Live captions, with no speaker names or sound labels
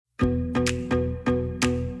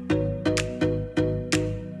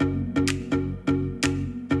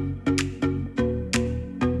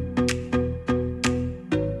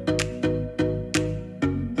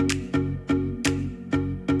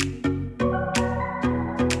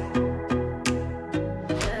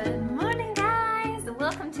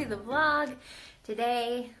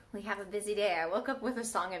Today, we have a busy day. I woke up with a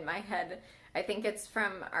song in my head. I think it's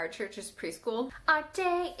from our church's preschool. Our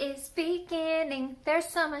day is beginning. There's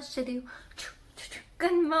so much to do.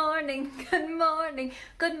 Good morning, good morning,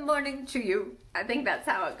 good morning to you. I think that's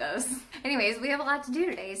how it goes. Anyways, we have a lot to do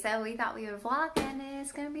today, so we thought we would vlog and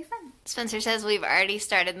it's gonna be fun. Spencer says we've already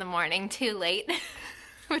started the morning too late,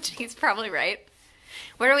 which he's probably right.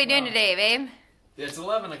 What are we doing today, babe? It's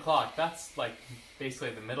 11 o'clock. That's like basically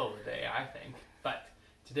the middle of the day, I think. But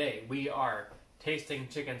today we are tasting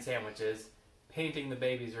chicken sandwiches, painting the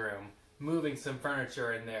baby's room, moving some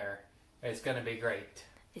furniture in there. It's gonna be great.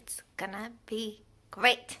 It's gonna be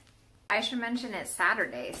great. I should mention it's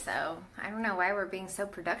Saturday, so I don't know why we're being so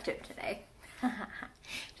productive today.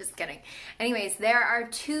 Just kidding. Anyways, there are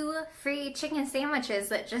 2 free chicken sandwiches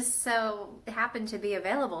that just so happen to be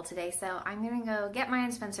available today, so I'm gonna go get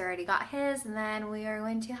mine. Spencer already got his, and then we are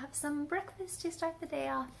going to have some breakfast to start the day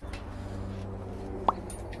off.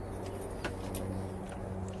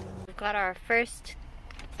 We've got our first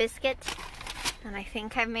biscuit. And I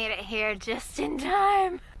think I've made it here just in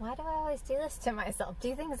time. Why do I always do this to myself?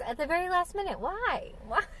 Do things at the very last minute. Why?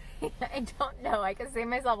 Why? I don't know. I could save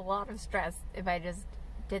myself a lot of stress if I just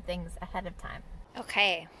did things ahead of time.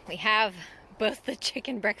 Okay, we have both the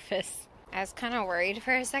chicken breakfasts. I was kind of worried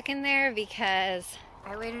for a second there because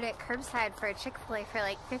I waited at curbside for a Chick-fil-A for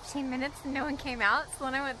like 15 minutes and no one came out. So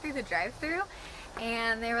then I went through the drive-thru.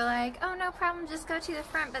 And they were like, oh, no problem, just go to the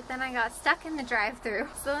front. But then I got stuck in the drive-thru.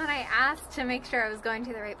 So then I asked to make sure I was going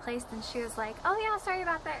to the right place, and she was like, oh yeah, sorry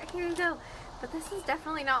about that, here you go. But this is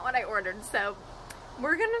definitely not what I ordered, so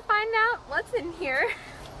we're gonna find out what's in here.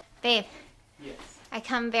 Babe. Yes. I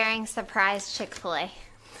come bearing surprise Chick-fil-A.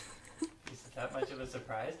 Is it that much of a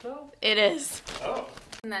surprise though? It is. Oh.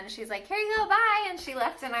 And then she's like, here you go, bye. And she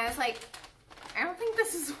left, and I was like, I don't think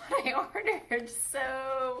this is what I ordered,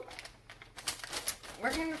 so we're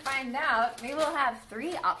gonna find out. Maybe we'll have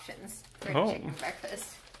 3 options for chicken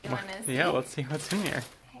breakfast. You wanna see? Yeah, let's see what's in here.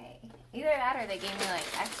 Okay. Either that or they gave me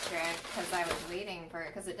like extra because I was waiting for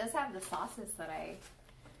it, because it does have the sauces that I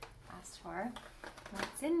asked for.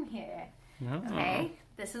 What's in here? Oh. Okay,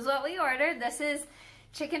 this is what we ordered. This is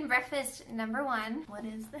chicken breakfast number 1. What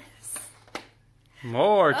is this?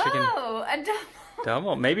 More chicken. Oh, a double.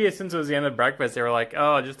 Double. Maybe since it was the end of breakfast, they were like,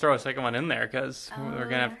 oh, just throw a second one in there because we're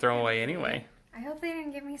gonna have to throw away anyway. I hope they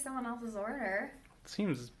didn't give me someone else's order.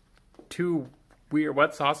 Seems too weird.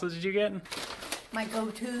 What sauces did you get? My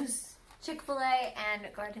go-tos. Chick-fil-A and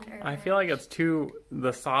Garden Herb. I feel like it's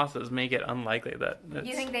the sauces make it unlikely that it's...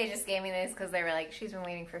 You think they just gave me this because they were like, she's been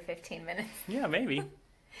waiting for 15 minutes? Yeah, maybe.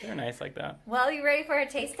 They're nice like that. Well, you ready for a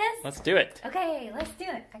taste test? Let's do it. Okay, let's do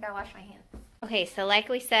it. I gotta wash my hands. Okay, so like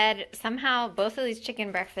we said, somehow both of these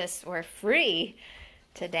chicken breakfasts were free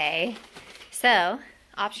today. So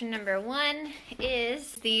option number 1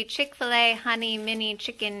 is the Chick-fil-A honey mini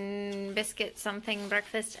chicken biscuit something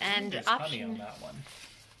breakfast, and there's option... honey on that one.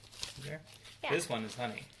 Is there? Yeah. This one is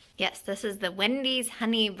honey. Yes, this is the Wendy's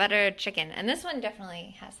honey butter chicken, and this one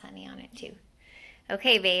definitely has honey on it too.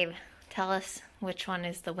 Okay, babe, tell us which one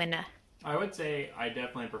is the winner. I would say I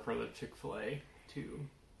definitely prefer the Chick-fil-A to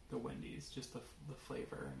the Wendy's, just the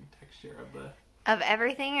flavor and texture of the... Of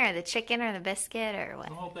everything, or the chicken, or the biscuit, or what?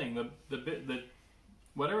 The whole thing. The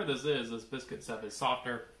whatever this biscuit stuff is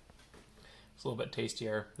softer. It's a little bit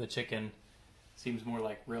tastier. The chicken seems more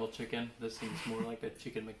like real chicken. This seems more like a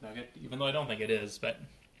chicken McNugget, even though I don't think it is, but...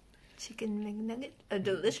 Chicken McNugget? A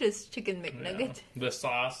delicious chicken McNugget. Yeah. The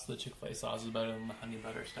sauce, the Chick-fil-A sauce is better than the honey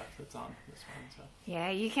butter stuff that's on this one, so... Yeah,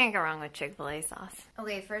 you can't go wrong with Chick-fil-A sauce.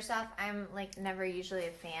 Okay, first off, I'm like never usually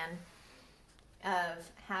a fan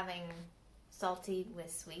of having salty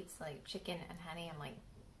with sweets, like chicken and honey. I'm like,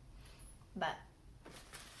 but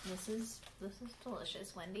this is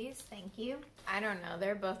delicious. Wendy's, thank you. I don't know,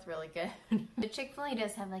 they're both really good. The Chick-fil-A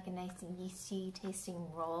does have like a nice yeasty tasting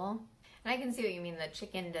roll, and I can see what you mean. The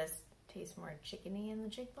chicken does taste more chickeny in the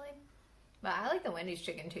Chick-fil-A, but I like the Wendy's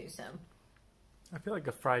chicken too. So I feel like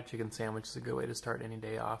a fried chicken sandwich is a good way to start any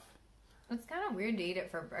day off. It's kind of weird to eat it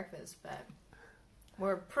for breakfast, but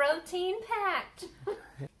we're protein packed.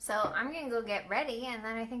 So I'm gonna go get ready, and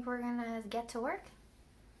then I think we're gonna get to work.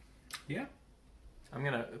 Yeah. I'm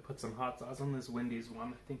gonna put some hot sauce on this Wendy's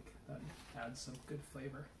one. I think that adds some good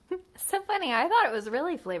flavor. So funny, I thought it was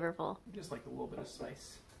really flavorful. Just like a little bit of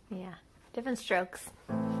spice. Yeah, different strokes.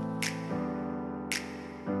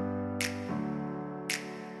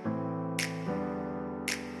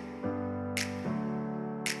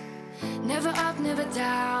 Never up, never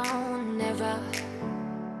down, never.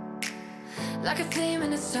 Like a theme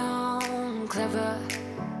in a song, clever.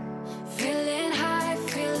 Feeling high,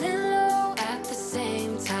 feeling low at the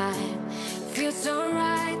same time. Feels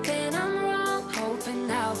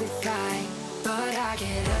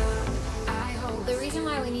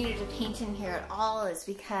paint in here at all is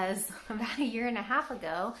because about 1.5 years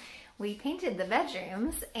ago, we painted the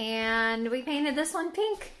bedrooms and we painted this one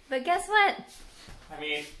pink. But guess what? I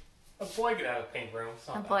mean, a boy could have a pink room.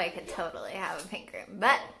 A boy could totally have a pink room,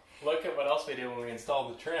 but... Look at what else we did when we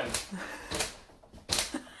installed the trim.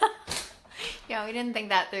 Yeah, we didn't think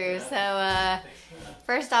that through. So,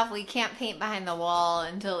 first off, we can't paint behind the wall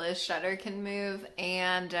until this shutter can move,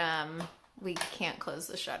 and we can't close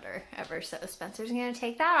the shutter ever, so Spencer's gonna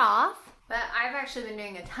take that off. But I've actually been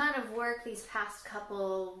doing a ton of work these past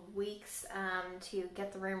couple weeks to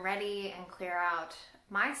get the room ready and clear out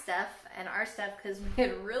my stuff and our stuff because we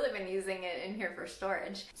had really been using it in here for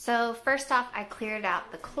storage. So first off, I cleared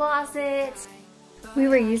out the closet. We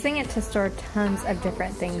were using it to store tons of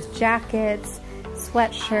different things, jackets,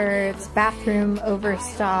 sweatshirts, bathroom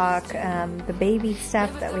overstock, the baby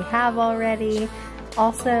stuff that we have already,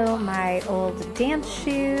 also my old dance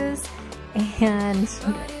shoes, and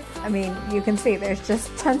I mean, you can see there's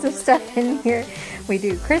just tons of stuff in here. We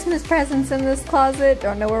do Christmas presents in this closet.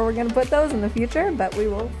 Don't know where we're gonna put those in the future, but we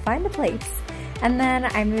will find a place. And then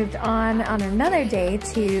I moved on another day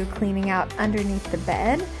to cleaning out underneath the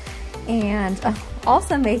bed and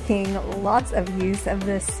also making lots of use of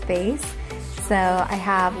this space. So I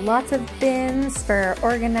have lots of bins for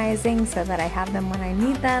organizing so that I have them when I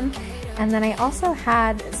need them. And then I also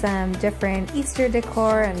had some different Easter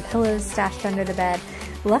decor and pillows stashed under the bed.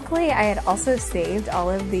 Luckily, I had also saved all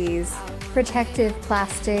of these protective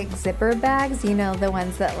plastic zipper bags, you know, the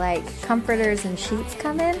ones that like comforters and sheets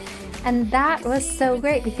come in. And that was so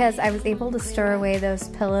great because I was able to store away those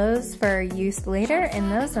pillows for use later in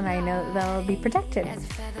those, and I know they'll be protected.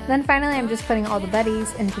 Then finally, I'm just putting all the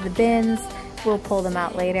buddies into the bins. We'll pull them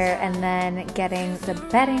out later, and then getting the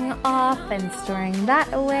bedding off and storing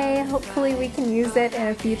that away. Hopefully we can use it in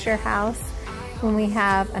a future house when we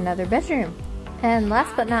have another bedroom. And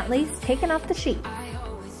last but not least, taking off the sheets.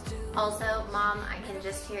 Also, Mom, I can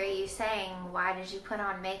just hear you saying, why did you put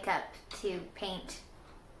on makeup to paint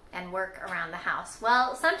and work around the house?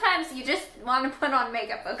 Well, sometimes you just want to put on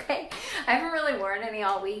makeup, okay? I haven't really worn any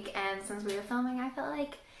all week, and since we were filming, I felt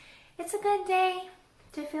like it's a good day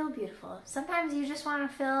to feel beautiful. Sometimes you just want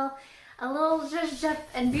to feel a little zhuzh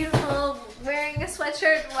and beautiful wearing a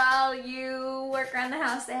sweatshirt while you work around the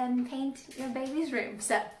house and paint your baby's room.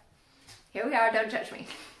 So here we are, don't judge me.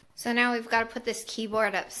 So now we've got to put this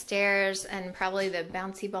keyboard upstairs and probably the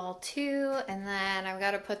bouncy ball too, and then I've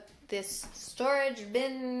got to put this storage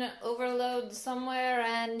bin overload somewhere,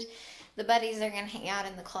 and the buddies are gonna hang out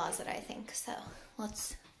in the closet, I think. So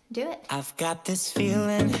let's do it. I've got this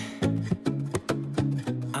feeling,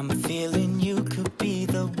 I'm feeling you could be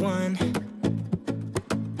the one.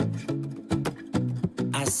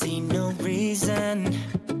 I see no reason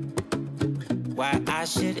why I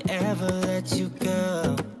should ever let you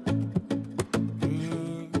go.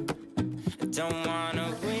 Don't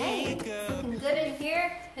wanna wake up. Good in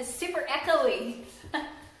here. It's super echoey.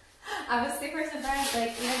 I was super surprised,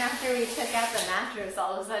 like even after we took out the mattress,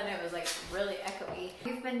 all of a sudden it was like really echoey.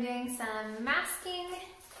 We've been doing some masking.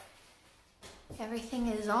 Everything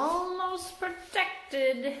is almost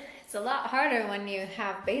protected. It's a lot harder when you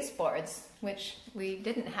have baseboards, which we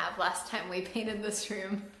didn't have last time we painted this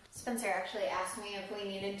room. Spencer actually asked me if we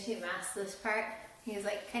needed to mask this part. He's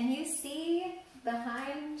like, can you see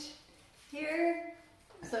behind here?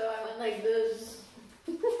 So I went like this.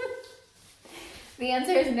 The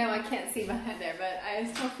answer is no, I can't see behind there, but I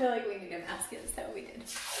still feel like we need to mask it, so we did.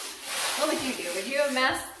 What would you do? Would you have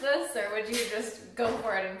masked this, or would you just go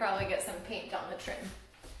for it and probably get some paint on the trim?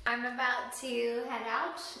 I'm about to head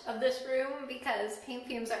out of this room because paint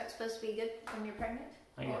fumes aren't supposed to be good when you're pregnant.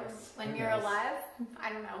 I guess. Or when you're alive.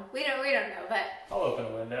 I don't know. We don't know, but I'll open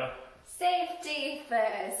a window. Safety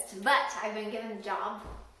first. But I've been given a job.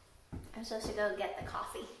 I'm supposed to go get the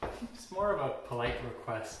coffee. It's more of a polite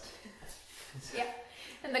request. Yeah,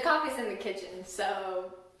 and the coffee's in the kitchen,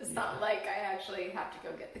 so it's not like I actually have to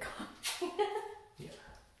go get the coffee. Yeah.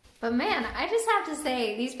 But man, I just have to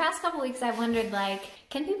say, these past couple weeks I've wondered, like,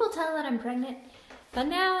 can people tell that I'm pregnant? But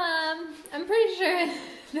now, I'm pretty sure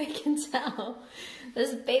they can tell.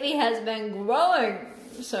 This baby has been growing,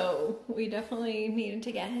 so we definitely needed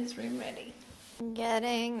to get his room ready.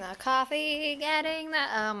 Getting the coffee,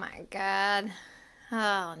 oh my God.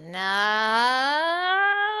 Oh no,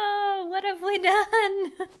 what have we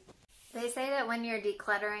done? They say that when you're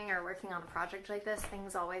decluttering or working on a project like this,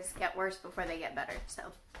 things always get worse before they get better, so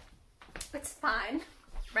it's fine,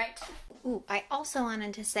 right? Ooh, I also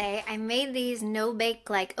wanted to say I made these no-bake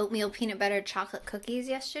like oatmeal peanut butter chocolate cookies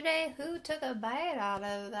yesterday. Who took a bite out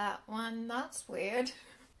of that one? That's weird.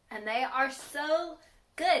 And they are so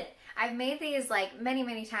good. I've made these like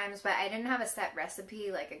many times, but I didn't have a set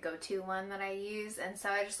recipe, like a go-to one that I use, and so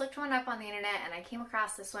I just looked one up on the internet and I came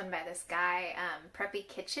across this one by this guy, Preppy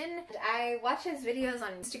Kitchen. I watch his videos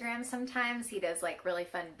on Instagram sometimes. He does like really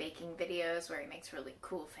fun baking videos where he makes really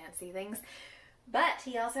cool fancy things, but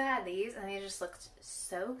he also had these and they just looked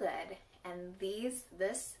so good. And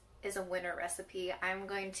this is a winner recipe. I'm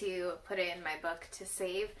going to put it in my book to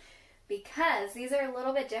save, because these are a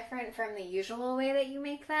little bit different from the usual way that you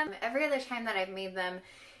make them. Every other time that I've made them,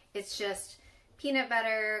 it's just peanut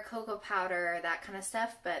butter, cocoa powder, that kind of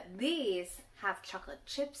stuff. But these have chocolate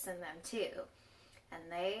chips in them too. And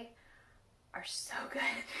they are so good.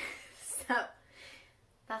 So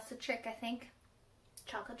that's the trick, I think.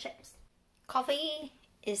 Chocolate chips. Coffee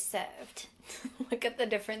is served. Look at the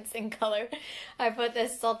difference in color. I put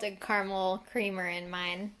this salted caramel creamer in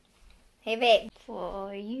mine. Hey babe,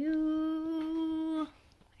 for you. Are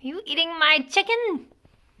you eating my chicken?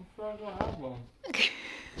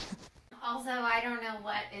 Also, I don't know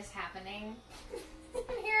what is happening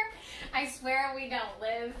here. I swear we don't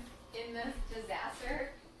live in this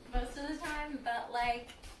disaster most of the time, but like,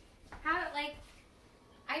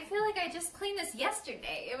 I feel like I just cleaned this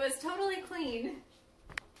yesterday. It was totally clean.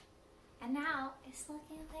 And now it's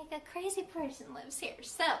looking like a crazy person lives here.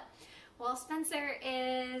 So, while Spencer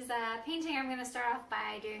is painting, I'm going to start off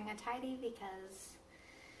by doing a tidy, because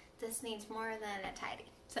this needs more than a tidy.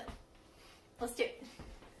 So, let's do it.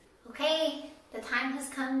 Okay, the time has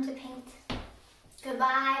come to paint.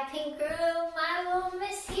 Goodbye, pink room. I will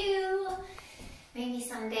miss you. Maybe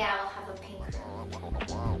someday I'll have a pink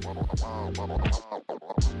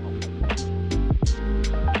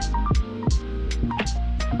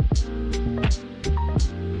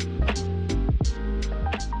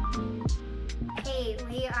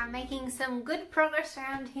We are making some good progress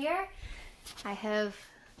around here. I have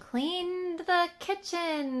cleaned the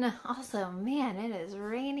kitchen. Also, man, it is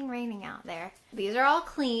raining out there. These are all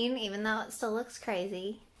clean, even though it still looks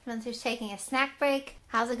crazy. Spencer's taking a snack break.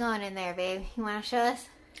 How's it going in there, babe? You want to show us?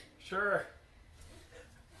 Sure.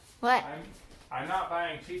 What? I'm not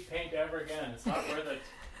buying cheap paint ever again. It's not worth it.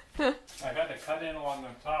 I've had to cut in along the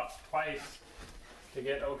top twice to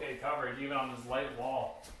get okay coverage, even on this light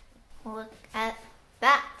wall. Look at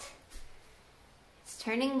that. It's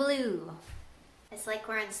turning blue. It's like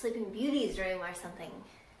we're in Sleeping Beauty's room or something.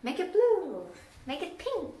 Make it blue. Make it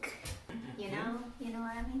pink. You know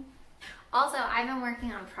what I mean? Also, I've been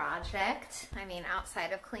working on a project. I mean,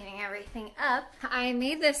 outside of cleaning everything up. I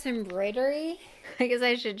made this embroidery. I guess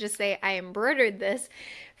I should just say I embroidered this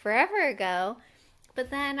forever ago. But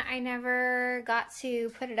then I never got to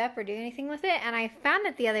put it up or do anything with it. And I found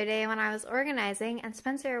it the other day when I was organizing, and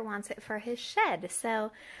Spencer wants it for his shed.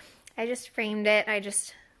 So I just framed it. I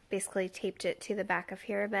just basically taped it to the back of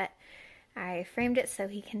here, but I framed it so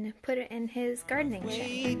he can put it in his gardening shed.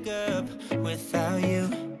 Wake up without you,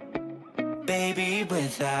 baby,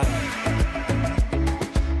 without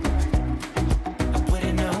I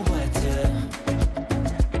wouldn't know what to.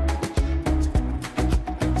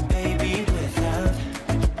 Baby, without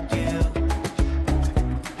you,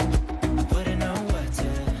 I wouldn't know what to.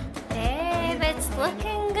 Babe, it's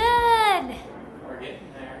looking good. We're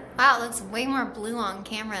getting there. Wow, it looks way more blue on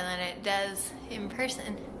camera than it does in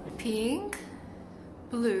person. Pink,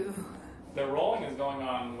 blue. The rolling is going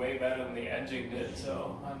on way better than the edging did,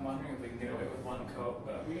 so I'm wondering if we can get away with one coat,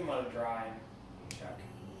 but we can let it dry and check.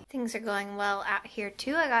 Things are going well out here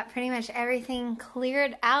too. I got pretty much everything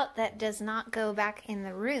cleared out that does not go back in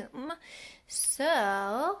the room.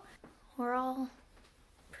 So, we're all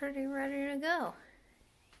pretty ready to go.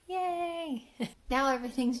 Yay! Now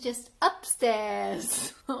everything's just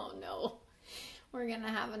upstairs. Oh no. We're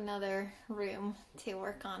gonna have another room to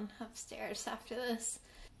work on upstairs after this.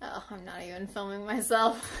 Oh, I'm not even filming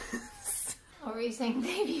myself. What were you saying,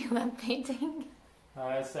 baby? You love painting?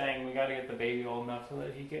 I was saying we gotta get the baby old enough so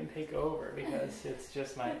that he can take over, because it's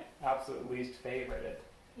just my absolute least favorite.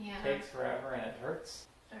 It takes forever and it hurts.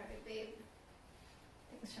 Sorry, babe.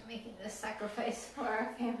 Thanks for making this sacrifice for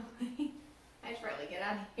our family. I should probably get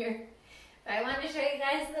out of here. But I wanted to show you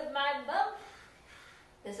guys my bump.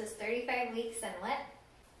 This is 35 weeks and what?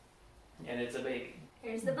 And it's a baby.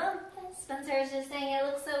 Here's the bump. Spencer was just saying it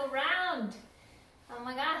looks so round. Oh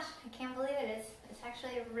my gosh, I can't believe it. It's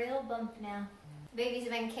actually a real bump now. Baby's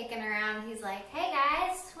been kicking around. He's like, hey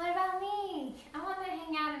guys, what about me? I want to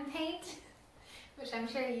hang out and paint. Which I'm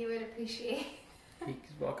sure you would appreciate. He's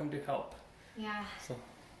welcome to help. Yeah. So,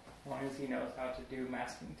 as long as he knows how to do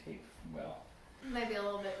masking tape well. Might be a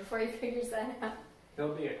little bit before he figures that out.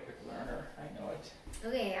 He'll be a quick learner, I know it.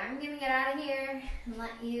 Okay, I'm gonna get out of here and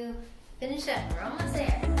let you finish up. We're almost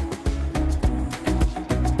there.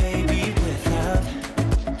 without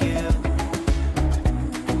you.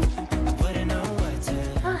 I wouldn't know what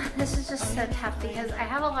to. This is just so tough because I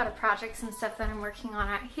have a lot of projects and stuff that I'm working on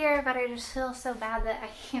out here, but I just feel so bad that I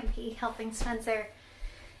can't be helping Spencer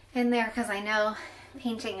in there because I know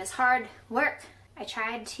painting is hard work. I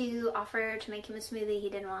tried to offer to make him a smoothie. He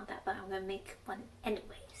didn't want that, but I'm gonna make one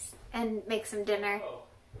anyways and make some dinner.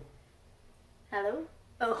 Hello?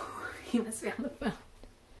 Oh, he must be on the phone.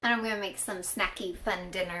 And I'm gonna make some snacky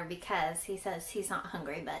fun dinner because he says he's not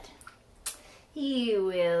hungry, but he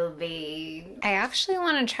will be. I actually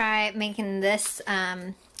want to try making this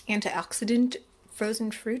antioxidant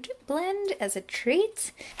frozen fruit blend as a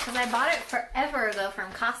treat because I bought it forever ago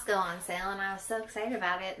from Costco on sale and I was so excited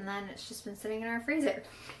about it, and then it's just been sitting in our freezer.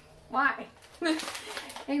 Why?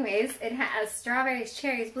 Anyways, it has strawberries,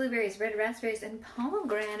 cherries, blueberries, red raspberries, and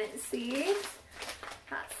pomegranate seeds.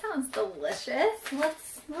 That sounds delicious.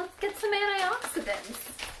 Let's get some antioxidants.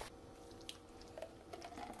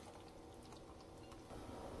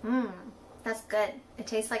 That's good. It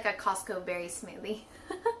tastes like a Costco berry smoothie.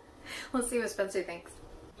 Let's see what Spencer thinks.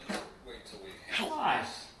 Hi,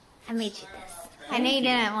 I made you this. I know you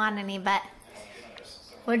didn't want any, but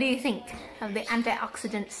what do you think of the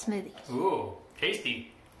antioxidant smoothie? Ooh,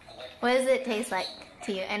 tasty. What does it taste like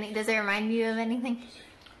to you? Does it remind you of anything?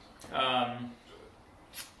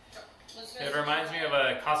 It reminds me of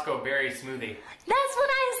a Costco berry smoothie. That's what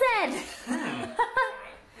I said!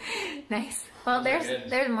 Nice. Well,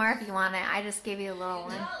 there's more if you want it. I just gave you a little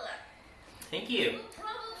one. Thank you.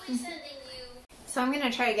 So I'm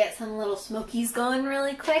gonna try to get some little Smokies going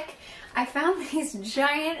really quick. I found these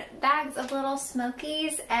giant bags of little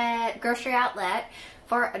Smokies at Grocery Outlet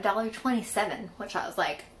for $1.27, which I was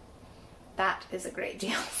like, that is a great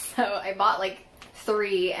deal. So I bought like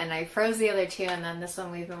 3 and I froze the other 2, and then this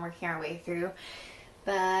one we've been working our way through.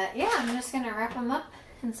 But yeah, I'm just gonna wrap them up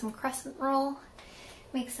in some crescent roll,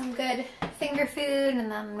 make some good finger food,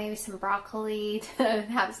 and then maybe some broccoli to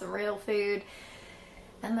have some real food.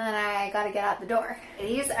 And then I gotta get out the door.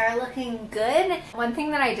 These are looking good. One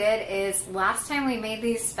thing that I did is last time we made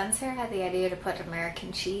these, Spencer had the idea to put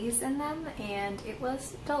American cheese in them, and it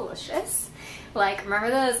was delicious. Like,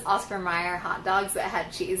 remember those Oscar Mayer hot dogs that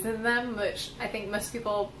had cheese in them, which I think most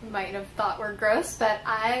people might have thought were gross, but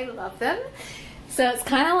I love them. So it's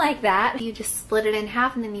kind of like that. You just split it in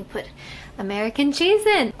half and then you put American cheese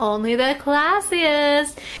in. Only the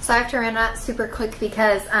classiest. So I have to run out super quick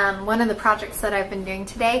because one of the projects that I've been doing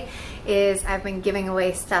today is I've been giving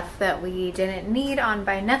away stuff that we didn't need on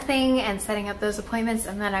Buy Nothing and setting up those appointments,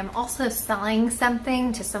 and then I'm also selling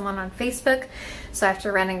something to someone on Facebook. So I have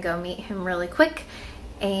to run and go meet him really quick,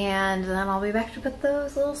 and then I'll be back to put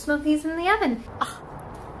those little Smokies in the oven. Oh,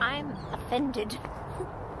 I'm offended.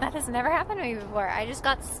 That has never happened to me before. I just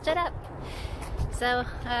got stood up. So,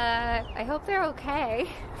 I hope they're okay.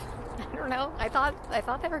 I don't know. I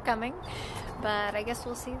thought they were coming, but I guess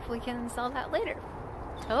we'll see if we can sell that later.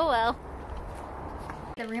 Oh well.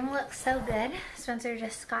 The room looks so good. Spencer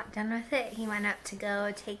just got done with it. He went up to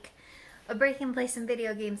go take a break and play some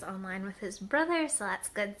video games online with his brother, so that's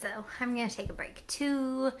good. So I'm gonna take a break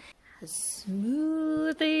too. A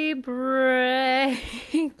smoothie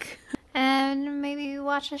break. And maybe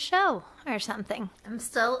watch a show or something. I'm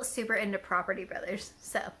still super into Property Brothers,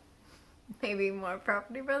 so maybe more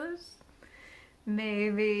Property Brothers.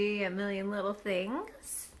 Maybe A Million Little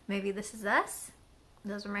Things. Maybe This Is Us.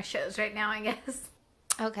 Those are my shows right now, I guess.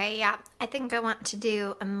 Okay, yeah, I think I want to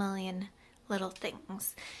do A Million Little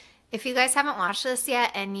Things. If you guys haven't watched this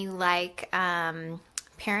yet and you like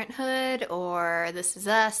Parenthood or This Is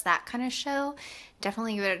Us, that kind of show,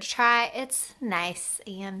 definitely give it a try. It's nice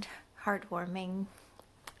and heartwarming.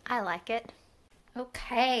 I like it.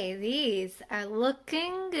 Okay, these are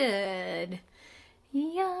looking good.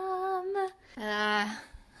 Yum. I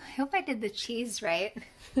hope I did the cheese right.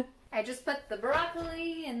 I just put the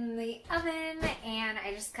broccoli in the oven, and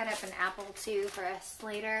I just cut up an apple too for us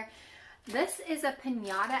later. This is a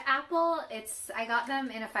piñata apple. I got them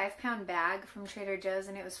in a 5-pound bag from Trader Joe's,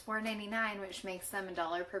 and it was $4.99, which makes them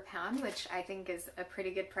 $1 per pound, which I think is a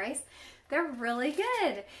pretty good price. They're really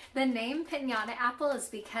good. The name piñata apple is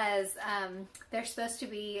because they're supposed to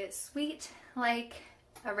be sweet like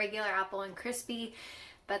a regular apple and crispy,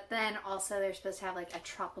 but then also they're supposed to have like a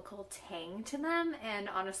tropical tang to them, and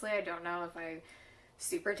honestly I don't know if I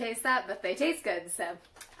super taste that, but they taste good, so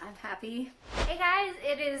I'm happy. Hey guys,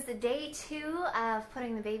 it is day 2 of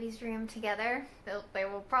putting the baby's room together. There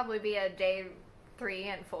will probably be a day 3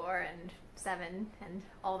 and 4 and 7 and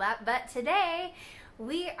all that, but today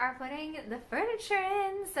we are putting the furniture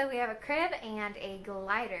in. So we have a crib and a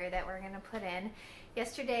glider that we're gonna put in.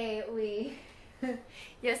 Yesterday we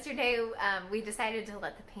Yesterday, we decided to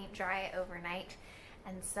let the paint dry overnight,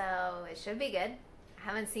 and so it should be good. I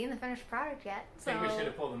haven't seen the finished product yet. So I think we should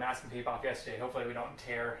have pulled the masking tape off yesterday. Hopefully we don't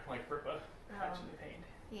tear like Preppy touching the paint.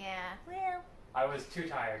 Yeah, well. I was too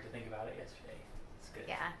tired to think about it yesterday. It's good.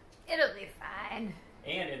 Yeah, it'll be fine.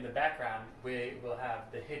 And in the background, we will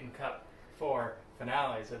have the hidden cup for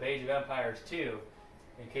finales of Age of Empires 2,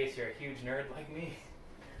 in case you're a huge nerd like me.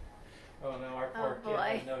 Oh no, our poor kid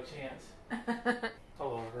has no chance.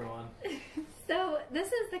 Hello everyone. So this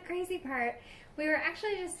is the crazy part. We were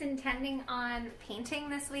actually just intending on painting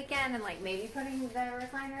this weekend and like maybe putting the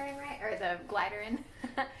recliner in, right? Or the glider in.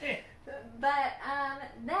 But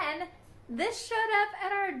then this showed up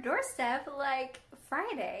at our doorstep like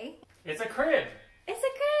Friday. It's a crib! It's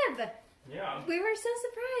a crib! Yeah. We were so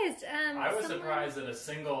surprised. I was surprised that a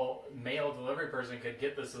single male delivery person could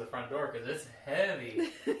get this to the front door because it's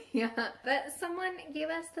heavy. Yeah. But someone gave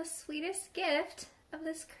us the sweetest gift of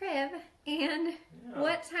this crib, and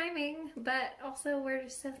what timing, but also we're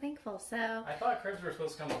just so thankful. So I thought cribs were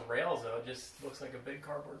supposed to come with rails though. It just looks like a big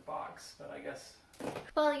cardboard box, but I guess.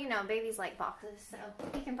 Well, you know, babies like boxes, so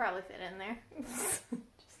he can probably fit in there. Just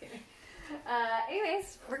kidding.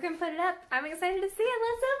 Anyways, we're gonna put it up. I'm excited to see it.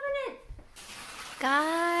 Let's open it.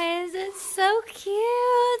 Guys, it's so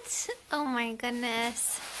cute. Oh my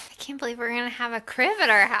goodness. I can't believe we're gonna have a crib at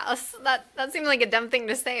our house. That seemed like a dumb thing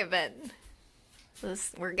to say, but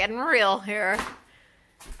we're getting real here.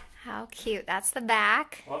 How cute. That's the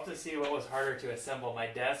back. We'll have to see what was harder to assemble, my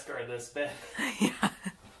desk or this bed. Yeah.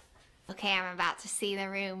 Okay, I'm about to see the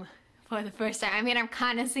room for the first time. I mean, I'm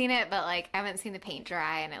kind of seen it, but like I haven't seen the paint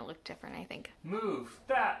dry and it looked different, I think. Move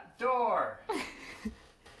that door!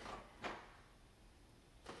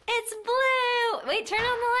 It's blue! Wait, turn on the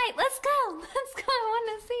light. Let's go! Let's go. I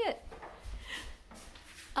want to see it.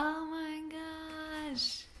 Oh my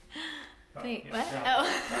gosh. Wait, what? Oh.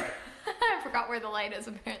 I forgot where the light is,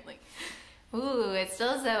 apparently. Ooh, it's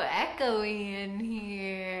still so echoey in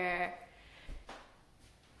here.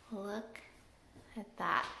 Look at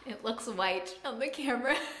that. It looks white on the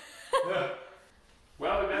camera.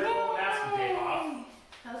 Well, we better pull the masking tape off.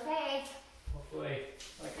 Okay. Hopefully,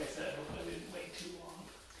 like I said, hopefully we didn't wait too long.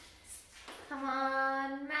 Come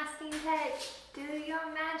on, masking tape. Do your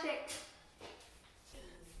magic.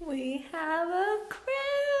 We have a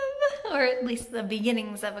crib, or at least the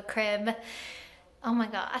beginnings of a crib. Oh my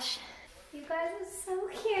gosh. You guys are so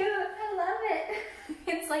cute. I love it.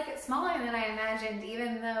 It's like it's smaller than I imagined,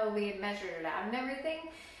 even though we had measured it out and everything.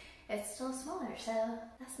 It's still smaller, so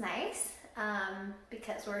that's nice.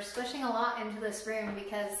 Because we're squishing a lot into this room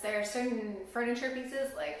because there are certain furniture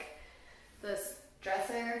pieces, like this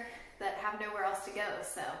dresser, that have nowhere else to go,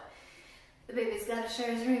 so the baby's got to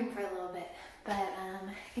share his room for a little bit. But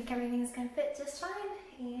I think everything's gonna fit just fine,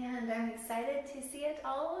 and I'm excited to see it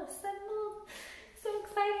all assembled. So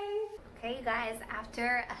exciting. Okay, you guys,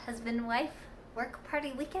 after a husband-wife work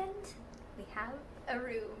party weekend, we have a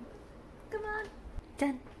room. Come on.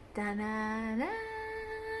 Dun, dun, dun, dun.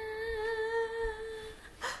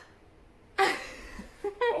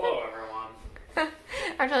 Hello, everyone.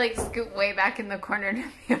 I have to like scoot way back in the corner to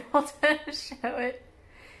be able to show it.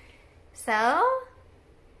 So,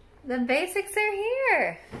 the basics are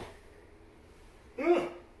here.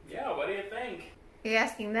 Yeah, what do you think? Are you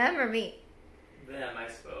asking them or me? Them,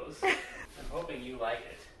 I suppose. I'm hoping you like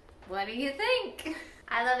it. What do you think?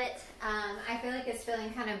 I love it. I feel like it's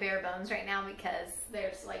feeling kind of bare bones right now because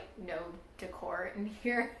there's like no decor in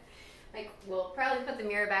here. Like we'll probably put the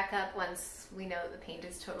mirror back up once we know the paint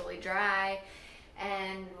is totally dry,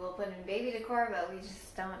 and we'll put in baby decor, but we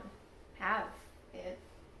just don't have it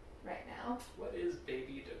right now. What is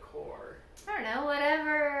baby decor? I don't know,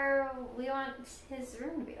 whatever we want his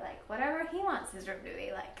room to be like. Whatever he wants his room to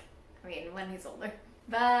be like. I mean, when he's older.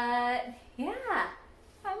 But, yeah.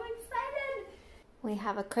 I'm excited. We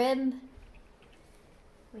have a crib.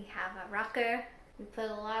 We have a rocker. We put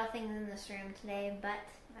a lot of things in this room today, but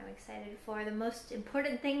I'm excited for the most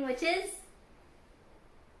important thing, which is...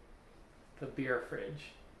 The beer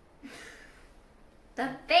fridge. the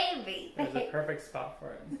baby. There's a perfect spot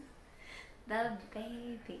for it. The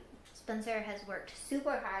baby. Spencer has worked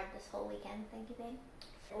super hard this whole weekend. Thank you, babe.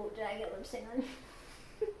 Oh, did I get lipstick on?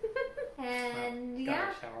 And well, yeah.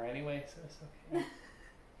 got a shower anyway, so it's okay.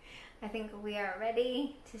 I think we are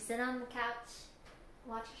ready to sit on the couch,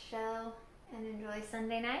 watch a show, and enjoy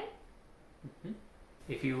Sunday night. Mm-hmm.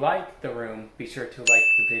 If you like the room, be sure to like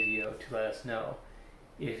the video to let us know.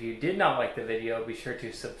 If you did not like the video, be sure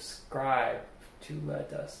to subscribe to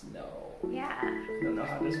let us know. Yeah. I don't know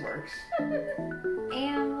how this works.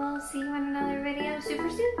 And we'll see you in another video super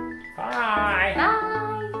soon. Bye!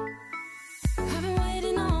 Bye!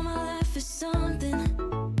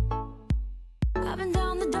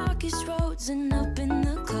 words enough.